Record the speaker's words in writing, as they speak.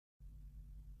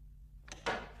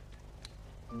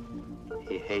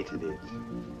hated it.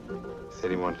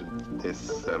 Said he wanted this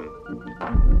stuff.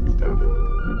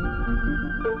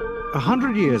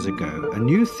 100 years ago, a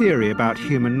new theory about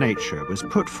human nature was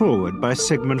put forward by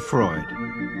Sigmund Freud.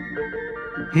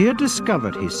 He had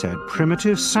discovered, he said,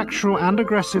 primitive sexual and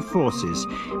aggressive forces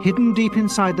hidden deep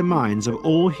inside the minds of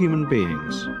all human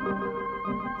beings.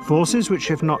 Forces which,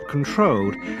 if not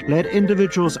controlled, led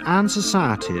individuals and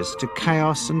societies to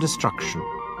chaos and destruction.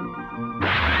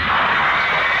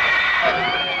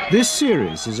 This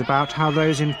series is about how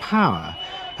those in power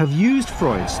have used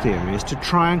Freud's theories to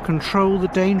try and control the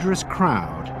dangerous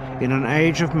crowd in an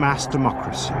age of mass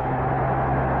democracy.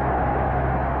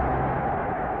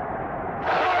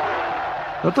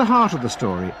 At the heart of the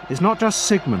story is not just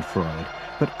Sigmund Freud,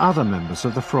 but other members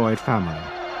of the Freud family.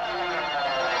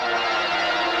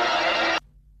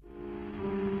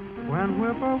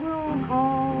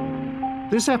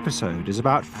 This episode is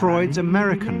about Freud's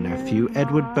American nephew,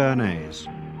 Edward Bernays.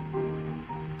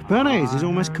 Bernays is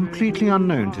almost completely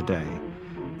unknown today,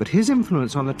 but his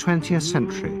influence on the 20th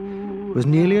century was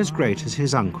nearly as great as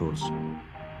his uncle's.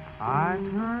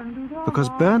 Because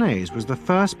Bernays was the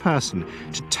first person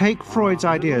to take Freud's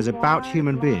ideas about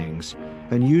human beings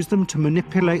and use them to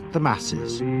manipulate the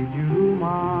masses.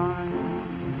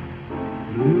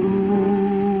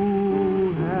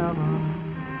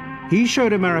 He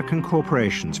showed American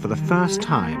corporations for the first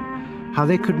time how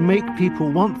they could make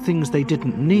people want things they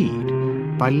didn't need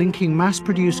by linking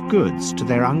mass-produced goods to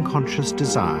their unconscious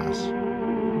desires.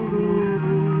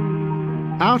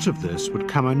 Out of this would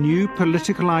come a new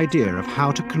political idea of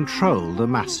how to control the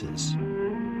masses.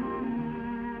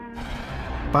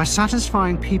 By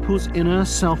satisfying people's inner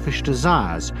selfish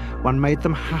desires, one made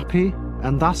them happy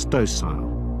and thus docile.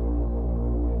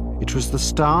 It was the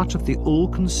start of the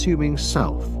all-consuming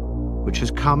self, which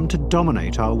has come to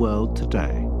dominate our world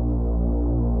today.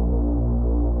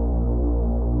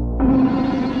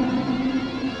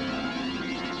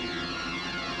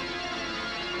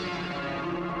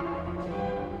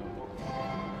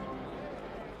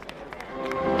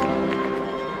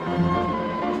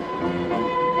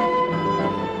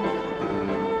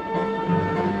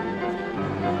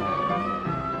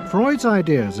 Freud's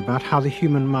ideas about how the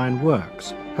human mind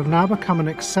works have now become an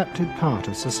accepted part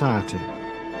of society,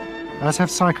 as have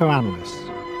psychoanalysts.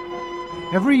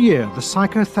 Every year, the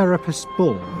psychotherapist's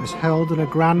ball is held in a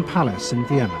grand palace in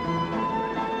Vienna.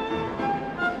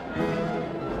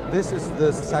 This is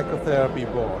the psychotherapy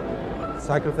ball.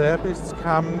 Psychotherapists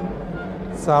come,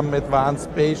 some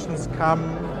advanced patients come,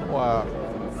 or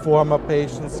former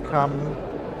patients come,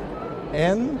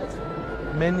 and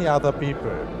many other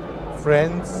people,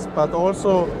 friends, but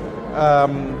also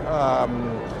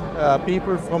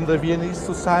people from the Viennese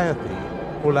society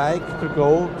who like to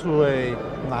go to a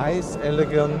nice,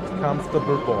 elegant,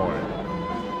 comfortable ball.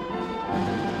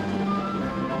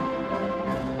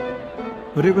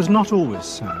 But it was not always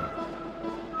so.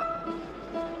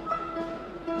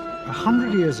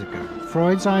 100 years ago,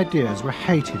 Freud's ideas were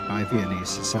hated by Viennese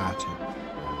society.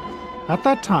 At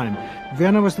that time,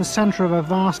 Vienna was the center of a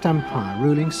vast empire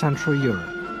ruling Central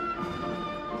Europe.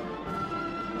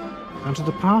 And to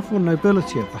the powerful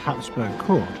nobility of the Habsburg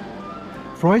court,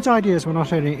 Freud's ideas were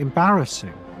not only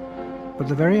embarrassing, but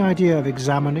the very idea of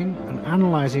examining and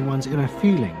analyzing one's inner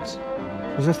feelings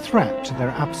was a threat to their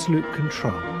absolute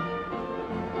control.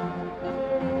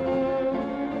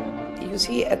 You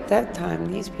see, at that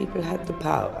time, these people had the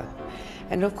power.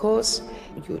 And of course,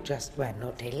 you just were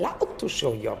not allowed to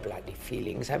show your bloody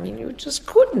feelings. I mean, you just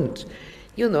couldn't.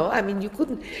 You know, I mean, you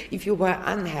couldn't, if you were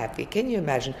unhappy. Can you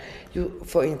imagine,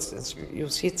 for instance, you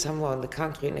sit somewhere in the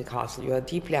country in a castle, you are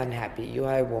deeply unhappy, you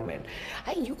are a woman.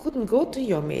 You couldn't go to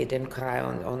your maid and cry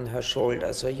on her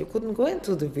shoulders, or you couldn't go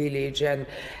into the village and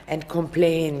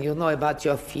complain, you know, about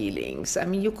your feelings. I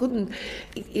mean, you couldn't,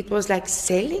 it was like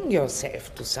selling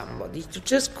yourself to somebody. You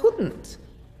just couldn't,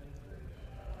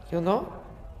 you know,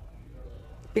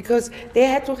 because they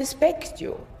had to respect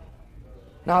you.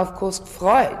 Now, of course,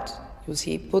 Freud, you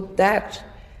see, put that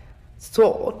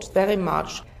thought very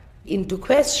much into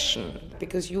question,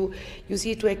 because you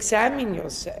see, to examine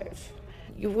yourself,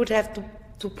 you would have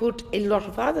to put a lot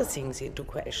of other things into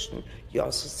question,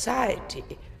 your society,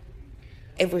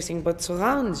 everything what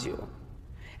surrounds you.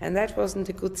 And that wasn't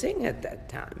a good thing at that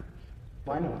time.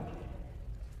 Why not?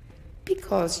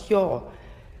 Because your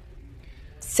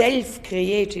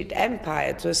self-created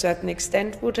empire, to a certain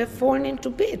extent, would have fallen into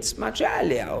bits much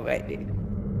earlier already.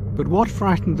 But what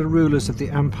frightened the rulers of the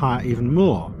empire even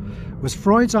more was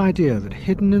Freud's idea that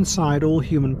hidden inside all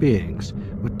human beings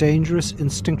were dangerous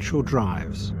instinctual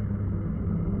drives.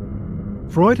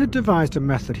 Freud had devised a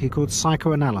method he called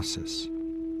psychoanalysis.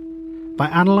 By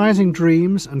analysing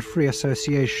dreams and free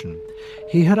association,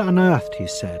 he had unearthed, he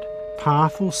said,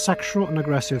 powerful sexual and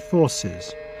aggressive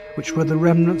forces which were the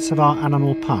remnants of our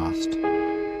animal past.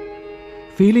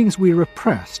 Feelings we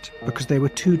repressed because they were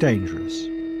too dangerous.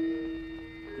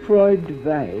 Freud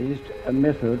devised a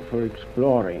method for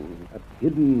exploring a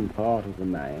hidden part of the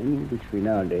mind, which we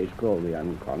nowadays call the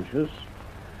unconscious,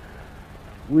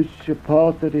 which is a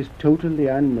part that is totally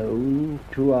unknown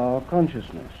to our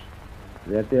consciousness,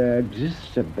 that there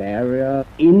exists a barrier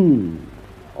in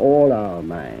all our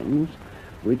minds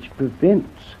which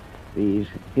prevents these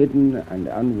hidden and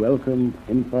unwelcome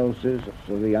impulses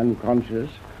of the unconscious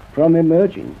from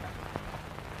emerging.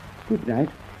 Good night.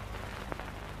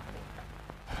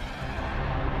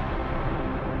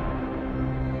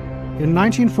 In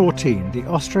 1914, the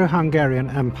Austro-Hungarian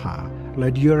Empire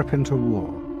led Europe into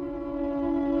war.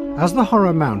 As the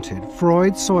horror mounted,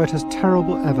 Freud saw it as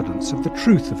terrible evidence of the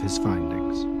truth of his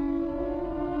findings.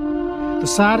 The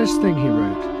saddest thing, he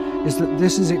wrote, is that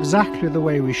this is exactly the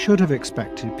way we should have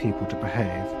expected people to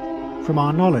behave, from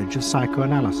our knowledge of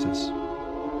psychoanalysis.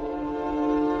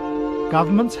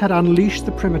 Governments had unleashed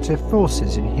the primitive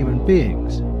forces in human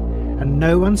beings, and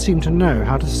no one seemed to know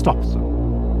how to stop them.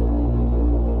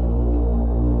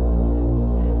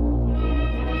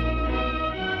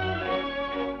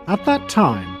 At that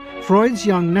time, Freud's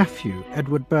young nephew,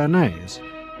 Edward Bernays,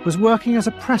 was working as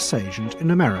a press agent in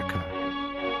America.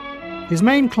 His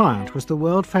main client was the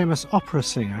world-famous opera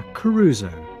singer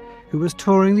Caruso, who was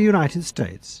touring the United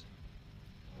States.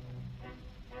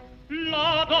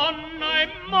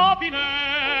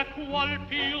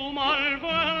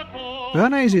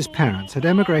 Bernays' parents had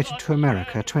emigrated to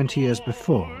America 20 years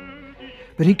before,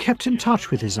 but he kept in touch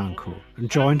with his uncle and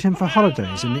joined him for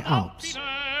holidays in the Alps.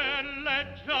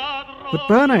 But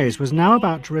Bernays was now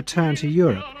about to return to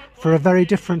Europe for a very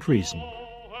different reason.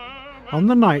 On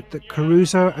the night that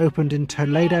Caruso opened in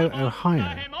Toledo,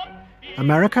 Ohio,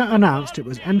 America announced it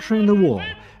was entering the war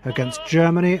against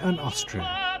Germany and Austria.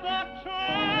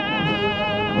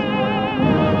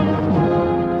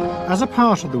 As a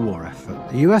part of the war effort,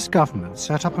 the US government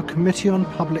set up a Committee on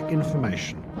Public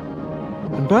Information,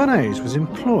 and Bernays was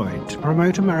employed to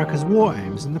promote America's war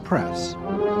aims in the press.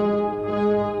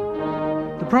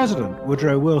 The President,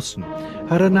 Woodrow Wilson,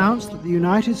 had announced that the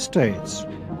United States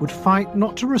would fight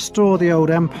not to restore the old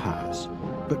empires,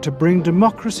 but to bring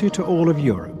democracy to all of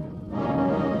Europe.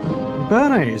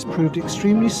 Bernays proved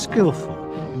extremely skillful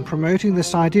in promoting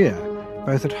this idea,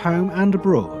 both at home and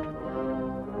abroad.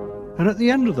 And at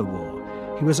the end of the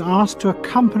war, he was asked to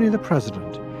accompany the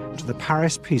President to the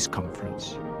Paris Peace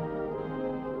Conference.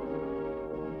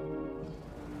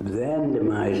 Then, to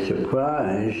my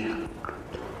surprise,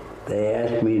 they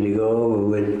asked me to go over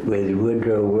with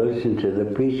Woodrow Wilson to the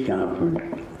peace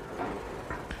conference.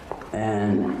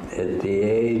 And at the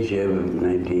age of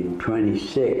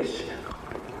 26,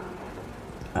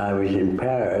 I was in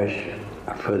Paris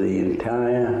for the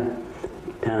entire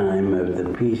time of the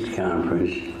peace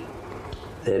conference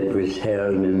that was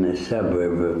held in the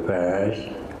suburb of Paris,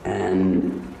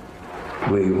 and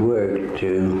we worked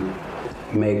to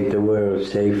make the world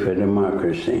safe for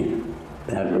democracy.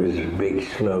 That was a big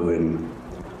slogan.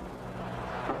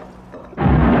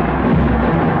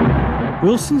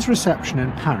 Wilson's reception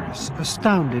in Paris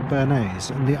astounded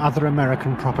Bernays and the other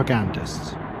American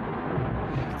propagandists.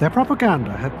 Their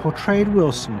propaganda had portrayed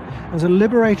Wilson as a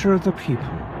liberator of the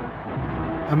people,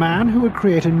 a man who would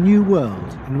create a new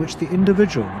world in which the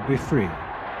individual would be free.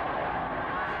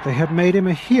 They had made him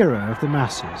a hero of the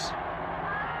masses.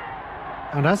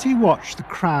 And as he watched the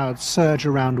crowd surge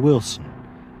around Wilson,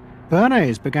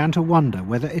 Bernays began to wonder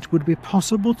whether it would be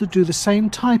possible to do the same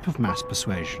type of mass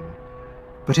persuasion,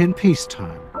 but in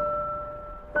peacetime.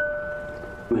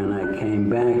 When I came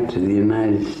back to the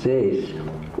United States,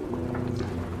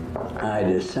 I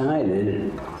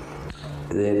decided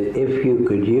that if you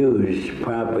could use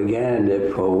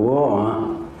propaganda for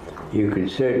war, you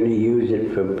could certainly use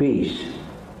it for peace.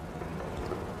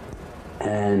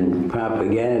 And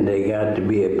propaganda got to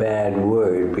be a bad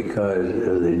word because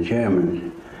of the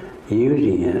Germans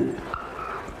using it.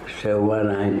 So what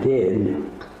I did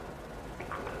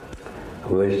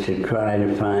was to try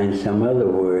to find some other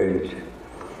words.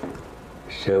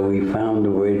 So we found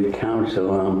the word Council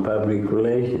on Public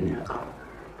Relations.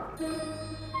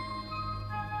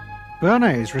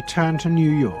 Bernays returned to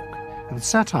New York and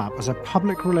set up as a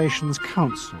public relations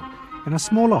counsel in a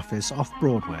small office off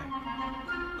Broadway.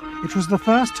 It was the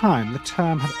first time the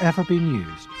term had ever been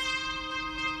used.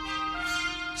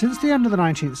 Since the end of the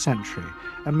 19th century,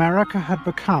 America had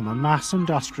become a mass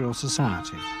industrial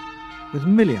society, with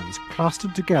millions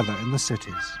clustered together in the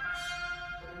cities.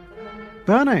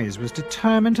 Bernays was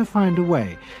determined to find a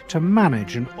way to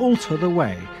manage and alter the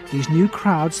way these new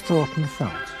crowds thought and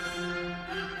felt.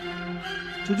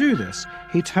 To do this,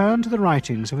 he turned to the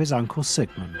writings of his uncle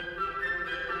Sigmund.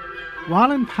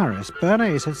 While in Paris,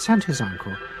 Bernays had sent his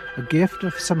uncle a gift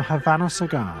of some Havana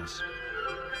cigars.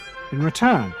 In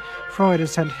return, Freud had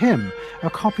sent him a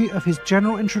copy of his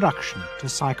general introduction to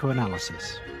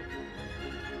psychoanalysis.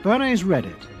 Bernays read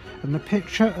it, and the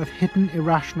picture of hidden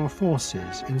irrational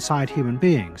forces inside human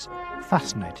beings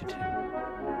fascinated him.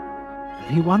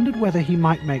 He wondered whether he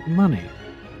might make money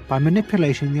by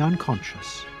manipulating the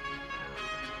unconscious.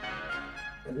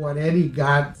 What Eddie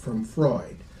got from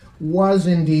Freud was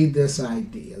indeed this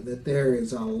idea that there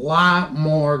is a lot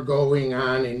more going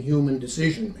on in human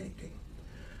decision-making,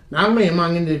 not only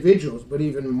among individuals, but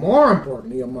even more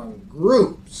importantly among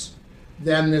groups,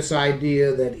 than this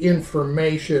idea that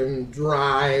information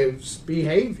drives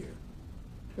behavior.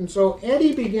 And so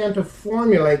Eddie began to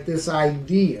formulate this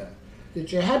idea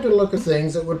that you had to look at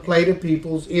things that would play to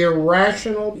people's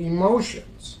irrational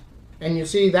emotions. And you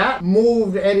see, that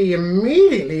moved Eddie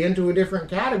immediately into a different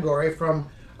category from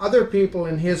other people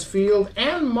in his field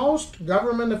and most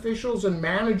government officials and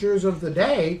managers of the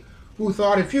day who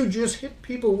thought if you just hit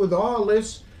people with all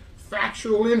this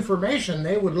factual information,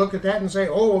 they would look at that and say,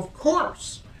 oh, of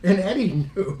course. And Eddie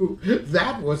knew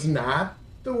that was not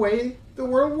the way the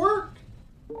world worked.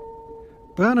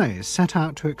 Bernays set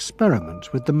out to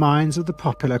experiment with the minds of the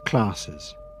popular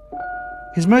classes.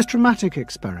 His most dramatic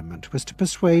experiment was to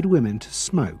persuade women to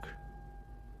smoke.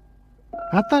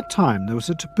 At that time, there was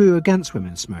a taboo against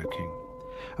women smoking,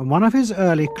 and one of his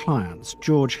early clients,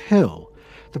 George Hill,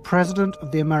 the president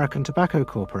of the American Tobacco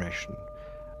Corporation,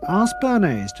 asked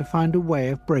Bernays to find a way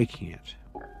of breaking it.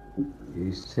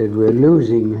 He said, we're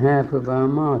losing half of our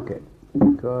market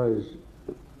because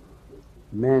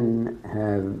men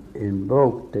have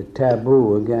invoked a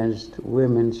taboo against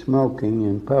women smoking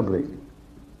in public.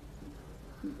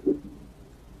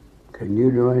 Can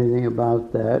you do anything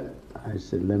about that? I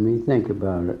said, let me think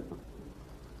about it.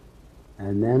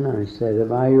 And then I said,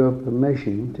 have I your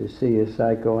permission to see a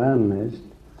psychoanalyst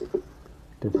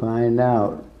to find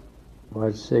out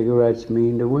what cigarettes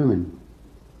mean to women?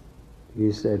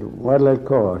 He said, what'll it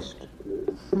cost?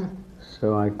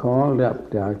 So I called up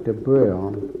Dr.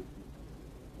 Brill,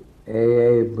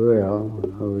 A.A. Brill,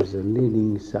 who was a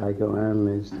leading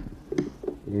psychoanalyst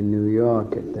in New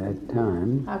York at that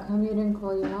time. How come you didn't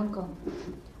call your uncle?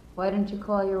 Why didn't you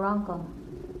call your uncle?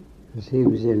 Because he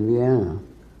was in Vienna.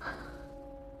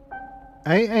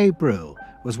 A.A. Brill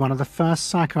was one of the first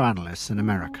psychoanalysts in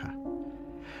America.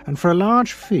 And for a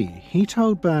large fee, he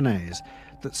told Bernays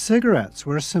that cigarettes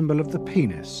were a symbol of the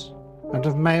penis and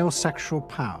of male sexual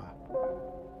power.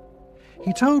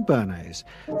 He told Bernays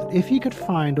that if he could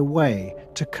find a way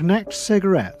to connect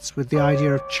cigarettes with the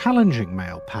idea of challenging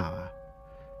male power,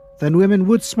 then women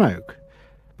would smoke,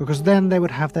 because then they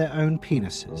would have their own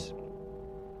penises.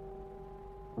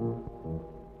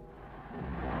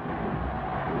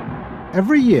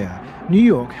 Every year, New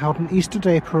York held an Easter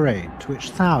Day parade to which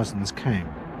thousands came,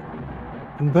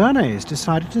 and Bernays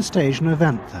decided to stage an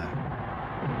event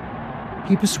there.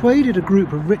 He persuaded a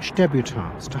group of rich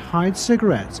debutantes to hide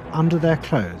cigarettes under their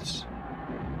clothes.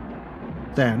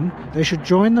 Then they should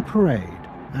join the parade,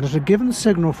 and at a given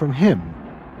signal from him,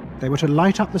 they were to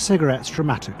light up the cigarettes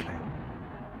dramatically.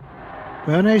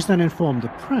 Bernays then informed the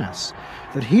press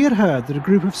that he had heard that a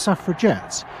group of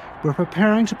suffragettes were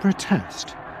preparing to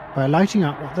protest by lighting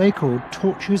up what they called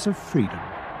torches of freedom.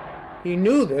 He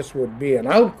knew this would be an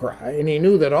outcry, and he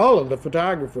knew that all of the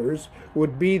photographers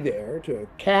would be there to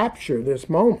capture this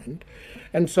moment.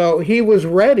 And so he was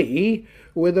ready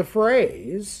with a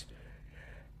phrase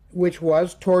which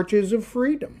was torches of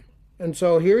freedom. And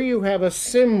so here you have a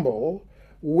symbol,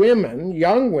 women,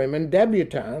 young women,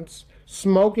 debutantes,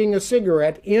 smoking a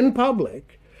cigarette in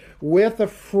public with a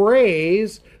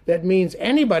phrase that means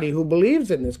anybody who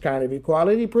believes in this kind of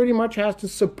equality pretty much has to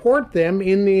support them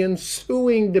in the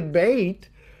ensuing debate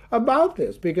about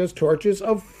this, because torches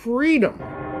of freedom.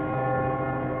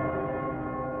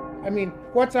 I mean,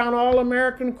 what's on all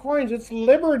American coins? It's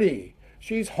liberty.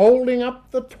 She's holding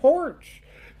up the torch,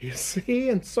 you see?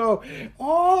 And so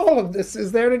all of this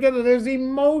is there together. There's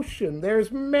emotion,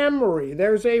 there's memory,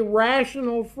 there's a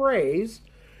rational phrase.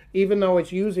 Even though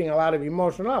it's using a lot of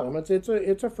emotional elements, it's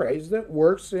a phrase that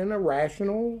works in a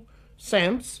rational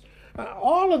sense.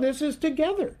 All of this is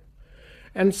together.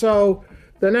 And so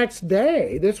the next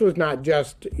day, this was not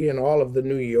just in all of the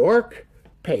New York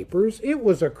papers, it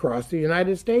was across the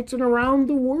United States and around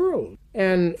the world.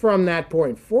 And from that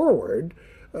point forward,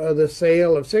 the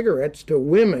sale of cigarettes to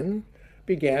women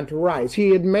began to rise.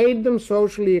 He had made them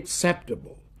socially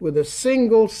acceptable with a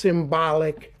single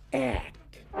symbolic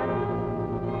act.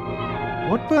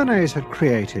 What Bernays had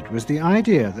created was the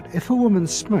idea that if a woman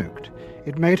smoked,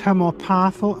 it made her more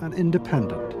powerful and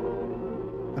independent,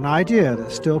 an idea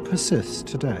that still persists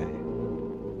today.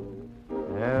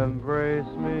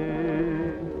 Embrace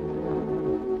me,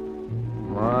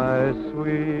 my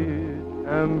sweet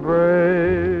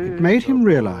embrace. It made him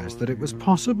realize that it was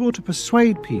possible to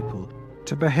persuade people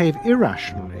to behave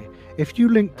irrationally if you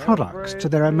link products to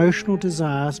their emotional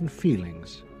desires and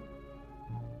feelings.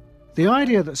 The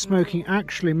idea that smoking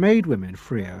actually made women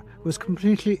freer was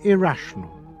completely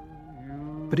irrational,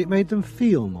 but it made them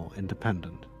feel more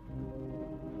independent.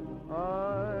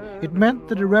 It meant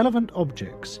that irrelevant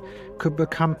objects could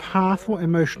become powerful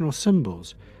emotional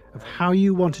symbols of how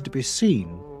you wanted to be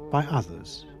seen by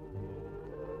others.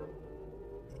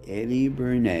 Eddie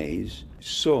Bernays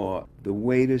saw the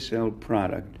way to sell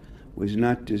product was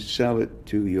not to sell it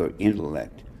to your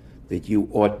intellect, that you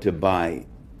ought to buy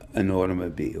an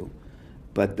automobile,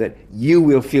 but that you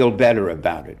will feel better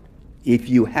about it if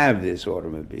you have this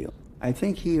automobile. I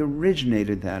think he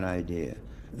originated that idea,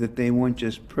 that they weren't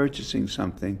just purchasing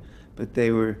something, but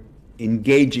they were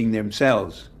engaging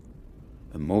themselves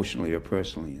emotionally or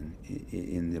personally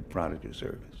in the product or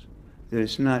service. That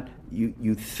it's not,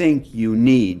 you think you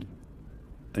need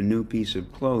a new piece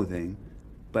of clothing,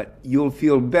 but you'll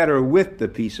feel better with the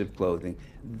piece of clothing.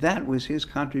 That was his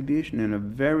contribution in a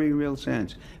very real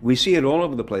sense. We see it all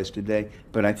over the place today,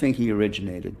 but I think he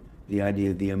originated the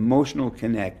idea of the emotional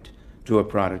connect to a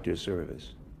product or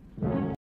service.